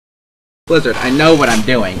Blizzard, I know what I'm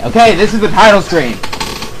doing. Okay, this is the title screen.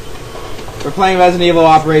 We're playing Resident Evil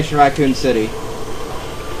Operation Raccoon City.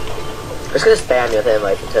 I'm just gonna spam you with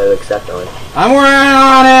invites until you accept one. I'm working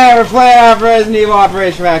on it! We're playing Resident Evil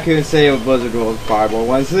Operation Raccoon City with Blizzardrulez, Fireboy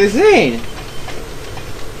 1 to the scene!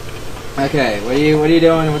 Okay, what are you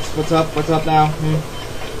doing? What's up now?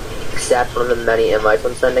 Accept one of the many invites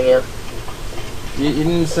I'm sending you. You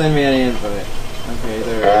didn't send me any invite. Okay,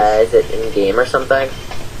 there it is. Is it in game or something?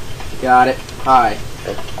 Got it. Hi.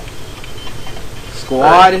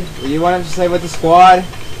 Squad? You wanted to say with the squad?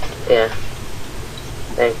 Yeah.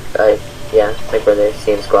 I think we're the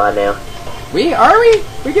same squad now. Are we?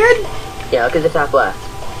 We good? Yeah, look at the top left.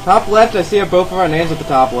 Top left, I see both of our names at the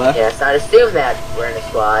top left. Yeah, so I'd assume that we're in a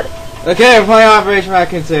squad. Okay, we're playing Operation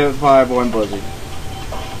Raccoon City with Fireboy and Blizzard.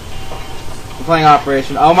 We're playing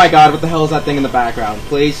Operation. Oh my god, what the hell is that thing in the background?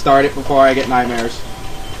 Please start it before I get nightmares.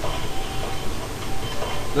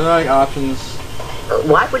 There are like options.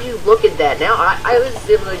 Why would you look at that? Now, I was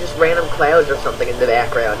assuming just random clouds or something in the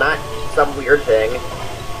background, not some weird thing.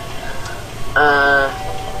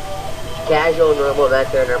 Casual, normal,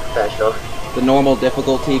 veteran, or professional? The normal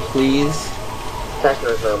difficulty, please.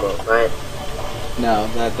 Professional is normal, right? No,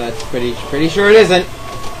 that's pretty sure it isn't.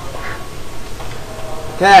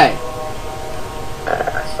 Okay.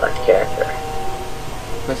 Select character.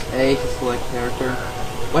 Press A to select character.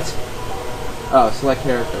 What? Oh, select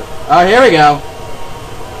character. Oh, here we go.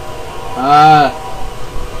 I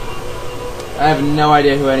have no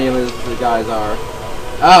idea who any of the guys are.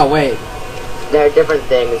 Oh, wait. There are different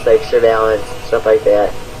things like surveillance, stuff like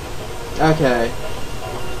that. Okay.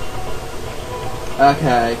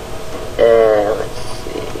 Okay. Let's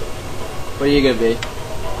see. What are you gonna be?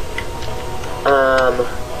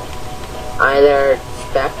 Either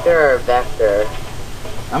Spectre or Vector.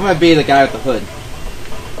 I'm gonna be the guy with the hood.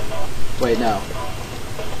 Wait, no.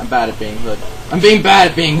 I'm bad at being hood. I'm being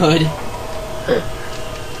bad at being hood.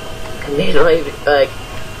 I mean, like,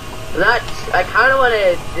 I kind of want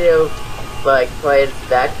to do, like, play as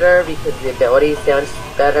Vector because the ability sounds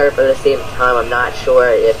better, but at the same time, I'm not sure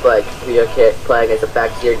if, like, video kit playing is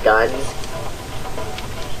affects your guns.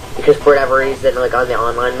 Because for whatever reason, like, on the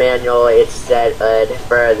online manual, it said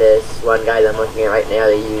for this one guy that I'm looking at right now,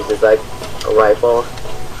 they uses, like, a rifle.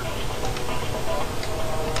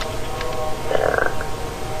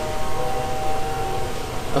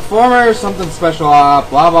 A former something special op,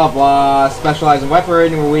 blah blah blah, specialized in weaponry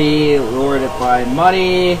where we lured it by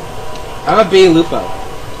money. I'm gonna be Lupo.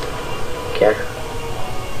 Okay.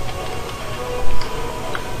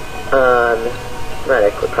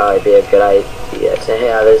 Medic would probably be a good idea to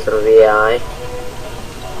have as a VI.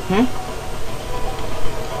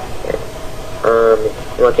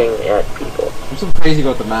 Looking at people. I'm so crazy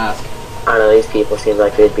about the mask. I don't know, these people seem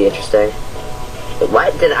like they'd be interesting.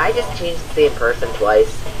 What? Did I just change the same person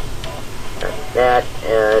twice? That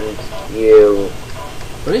and you.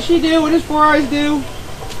 What does she do? What does Four Eyes do?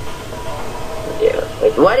 Yeah.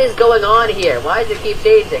 Like, what is going on here? Why does it keep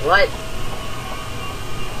changing? What?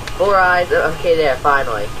 Four Eyes. Okay, there.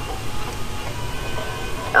 Finally.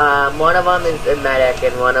 One of them is a medic,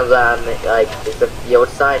 and one of them, like, is a field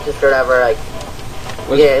scientist or whatever. Like,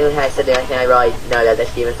 yeah, it has to do. I think I really know that this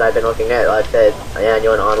game, I've been looking at, like, the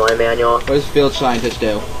annual and online manual. What does field scientist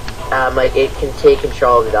do? Like, it can take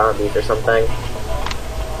control of the zombies or something.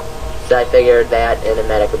 So I figured that and a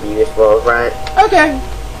medic would be useful, right? Okay.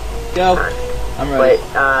 Go. I'm ready.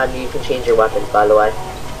 Wait, you can change your weapons, by the way.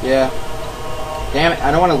 Yeah. Damn it,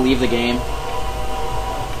 I don't want to leave the game.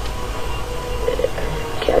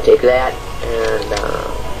 Okay, I'll take that, and,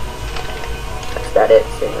 that's about it,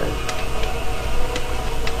 so,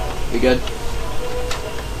 We good?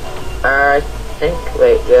 I think,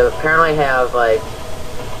 wait, we apparently have, like,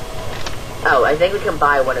 oh, I think we can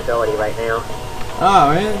buy one ability right now.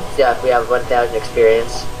 Oh, man. Yeah, if we have 1,000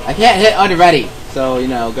 experience. I can't hit unready, so, you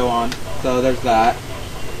know, go on. So, there's that.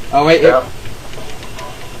 Oh, wait. I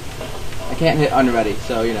can't hit unready,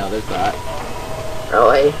 so, you know, there's that.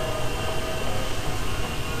 Really?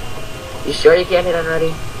 You sure you can't hit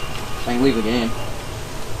unready? I can leave the game.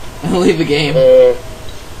 I can leave the game.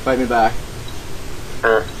 Fight me back.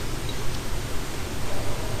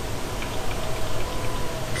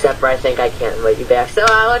 Except for I think I can't invite you back, so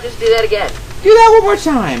I'll just do that again. Do that one more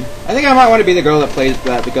time. I think I might want to be the girl that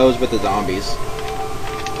goes with the zombies.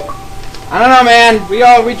 I don't know, man.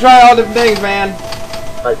 We try all different things, man.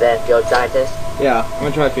 What's that, field scientist? Yeah, I'm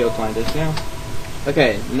gonna try field scientist now.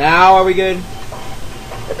 Okay, now are we good?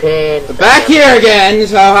 The pin. We're back here again.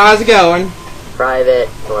 So how's it going? Private,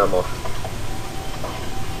 normal.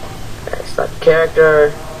 Okay, select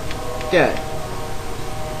character. Good.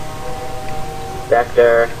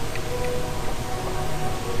 Vector.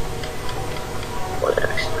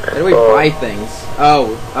 How do we buy things?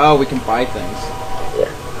 Oh, we can buy things.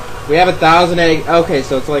 Yeah. We have 1,000 egg. Okay,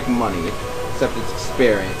 so it's like money, except it's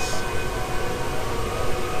experience.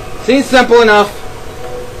 Seems simple enough.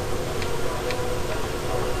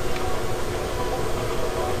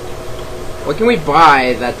 What can we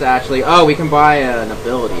buy that's actually... Oh, we can buy an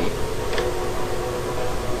ability.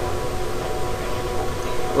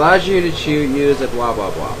 Allows you to use it, blah,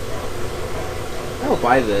 blah, blah. I will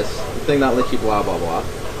buy this. The thing that lets you blah, blah, blah.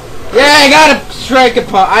 Yeah, I got a strike a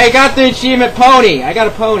pony. I got the achievement pony. I got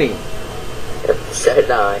a pony. So did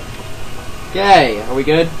I. Okay, are we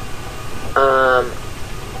good?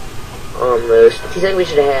 Almost. Do you think we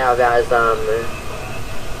should have as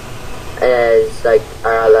like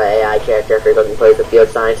our other AI character if you're going to play the field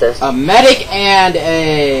scientist? A medic and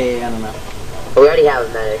a... I don't know. We already have a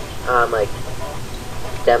medic. Like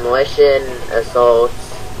demolition, assault,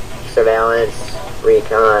 surveillance,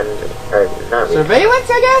 recon, or not recon. Surveillance,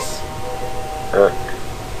 I guess?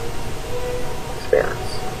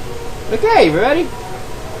 Surveillance. Okay, you ready?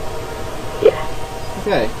 Yeah.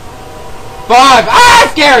 Okay. 5! Ah,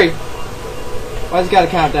 scary! Why's it gotta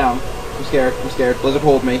count down? I'm scared. I'm scared. Blizzard,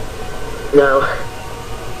 hold me. No.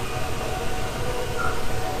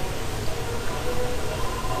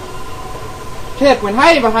 Tip, when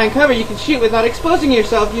hiding behind cover, you can shoot without exposing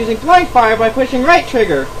yourself using flying fire by pushing right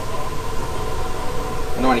trigger.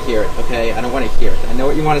 I don't want to hear it, okay? I don't want to hear it. I know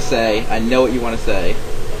what you want to say. I know what you want to say.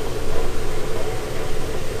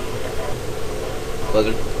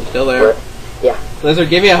 Blizzard, you still there? What? Yeah. Blizzard,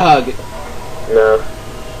 give me a hug. No.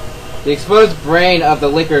 The exposed brain of the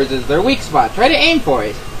lickers is their weak spot. Try to aim for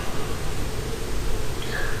it.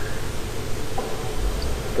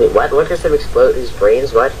 Wait, what? What does them explode his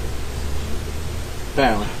brains? What?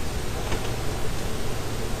 Apparently.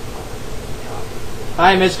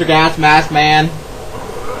 Hi, Mr. Gas Mask Man.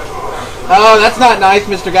 Oh, that's not nice,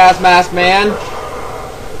 Mr. Gas Mask Man.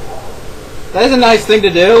 That is a nice thing to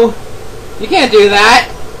do. You can't do that.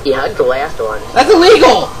 He hugged the last one. That's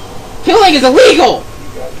illegal. Killing is illegal.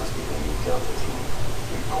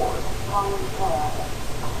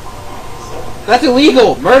 That's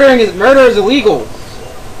illegal. Murder is illegal.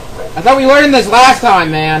 I thought we learned this last time,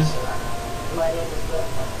 man.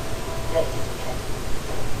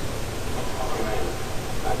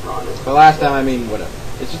 But last time, I mean, whatever.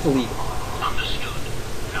 It's just illegal. Understood.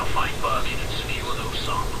 Now find Birkin and secure those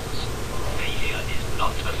samples. Failure is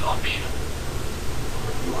not an option.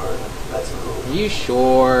 You heard him. Let's move. Are you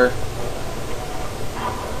sure?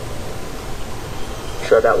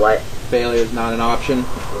 Sure about what? Failure is not an option.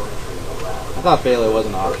 I thought failure was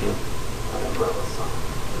an option.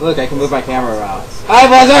 Look, I can move my camera around. Hi,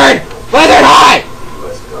 Blizzard! Blizzard, hi!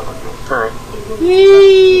 Hi.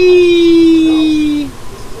 Yee!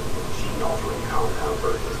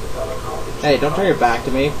 Hey, don't turn your back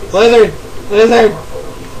to me. Blizzard! Blizzard!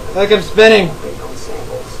 Look, I'm spinning!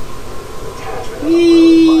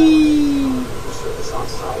 Whee!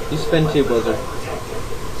 You spin too, Blizzard.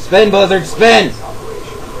 Spin, Blizzard, spin!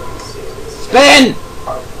 Spin!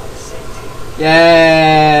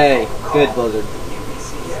 Yay! Good, Blizzard.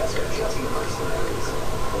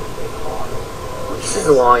 This is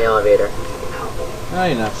a long elevator. Oh,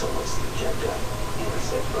 you know.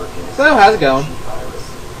 So, how's it going?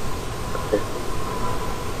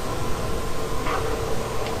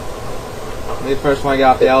 We first want to get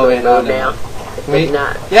off the elevator. Move now. Wait.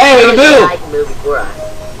 Not. Yay, we can move! I can move before us.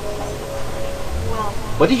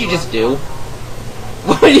 What did you just do?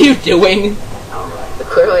 What are you doing?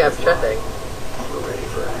 Clearly I'm tripping.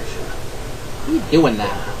 What are you doing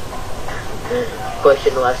now? Push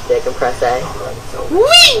in the left stick and press A.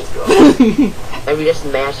 Whee! And you just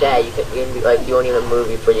mash A, you won't even move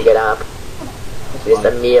before you get up. You just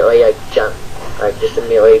immediately jump. Just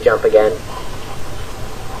immediately jump again.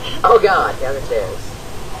 Oh god, down the stairs.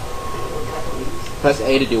 Press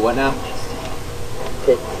A to do what now?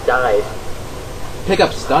 To dive. Pick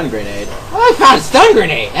up stun grenade. Oh, I found a stun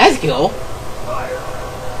grenade! That's cool.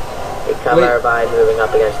 You cover by moving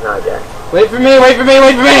up against an object. Wait for me, wait for me,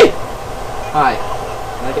 wait for me! Hi.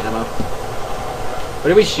 I like ammo.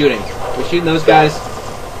 What are we shooting? We're shooting those guys?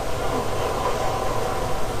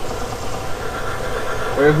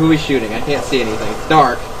 Who are we shooting? I can't see anything. It's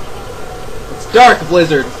dark. It's dark,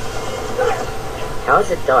 Blizzard! How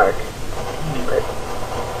is it dark?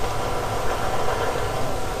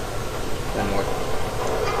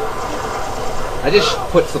 I just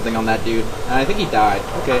put something on that dude, and I think he died.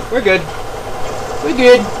 Okay, we're good. We're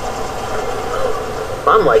good.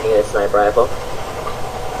 I'm liking this sniper rifle.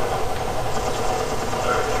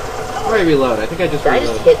 Where do I reload? I think I just Did reloaded.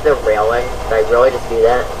 I just hit the railing? Did I really just do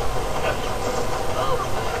that?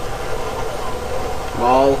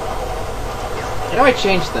 Well, how do I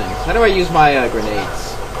change things? How do I use my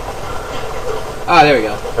grenades? Ah, there we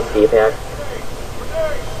go. A D-pad.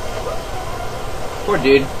 Poor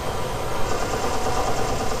dude.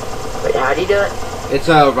 Wait, how do you do it? It's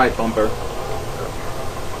a right bumper.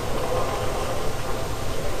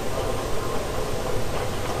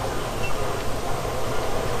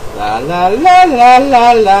 La la la la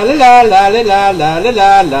la la la la la la la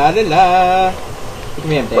la la la la. Look at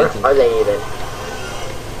me, I'm Where dancing. are they even?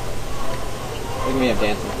 Look at me, I'm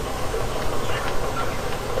dancing.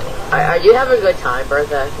 Are you having a good time,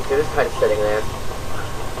 Bertha? Because you're just kind of sitting there.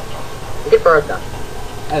 Look at Bertha.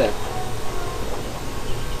 Hi there.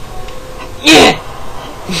 Yeah!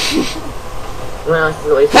 Well, this is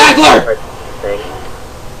at least Tackler! a thing.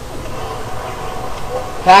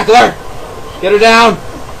 Tackler! Get her down!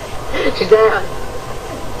 She's down.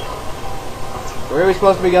 Where are we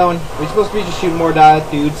supposed to be going? Are we supposed to be just shooting more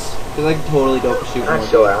dudes? Because I can totally go for shooting more Not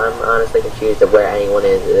sure. I'm honestly confused of where anyone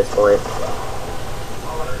is at this point.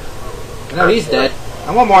 No, he's dead.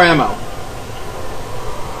 I want more ammo.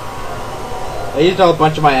 I used a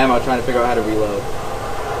bunch of my ammo trying to figure out how to reload.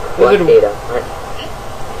 What data?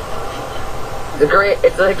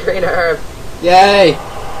 It's a green herb. Yay!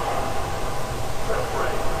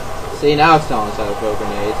 See, now it's telling us how to throw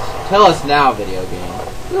grenades. Tell us now, video game.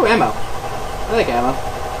 Ooh, ammo. I like ammo.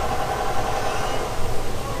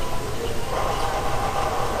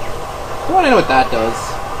 I want to know what that does.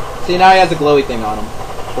 See, now he has a glowy thing on him.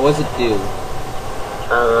 What does it do?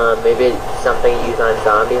 Maybe it's something you use on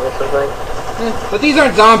zombies or something? But these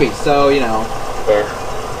aren't zombies, so, you know. Yeah.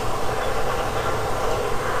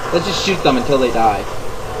 Let's just shoot them until they die.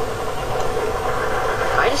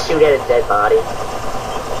 I just shoot at a dead body.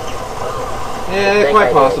 Yeah,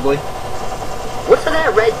 quite possibly. What's with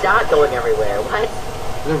that red dot going everywhere? What?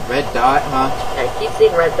 The red dot, huh? I keep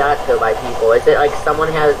seeing red dots go by people. Is it like someone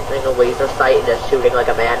has like, a laser sight and just shooting like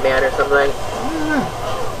a madman or something?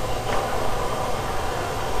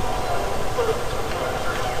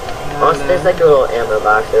 Also, there's like a little ammo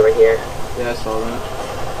box over here. Yeah, I saw that.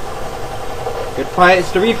 Good price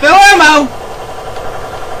to refill ammo!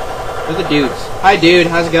 Where's the dudes? Hi dude,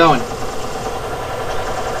 how's it going?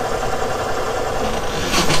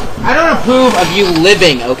 I don't approve of you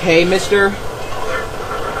living, okay, mister?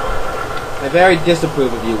 I very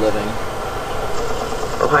disapprove of you living.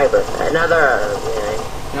 Oh, hi, another,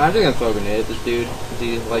 No, I'm just gonna throw a grenade at this dude, because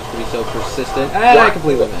he likes to be so persistent. And I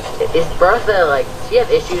completely missed. Is Bertha, like, does she have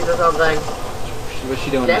issues or something? What's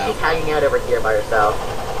she doing now? She's hanging out over here by herself.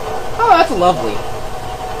 Oh, that's lovely.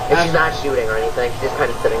 And she's not shooting or anything, she's just kind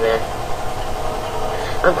of sitting there.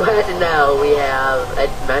 I'm glad to know we have a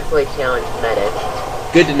mentally challenged medic.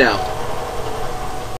 Good to know.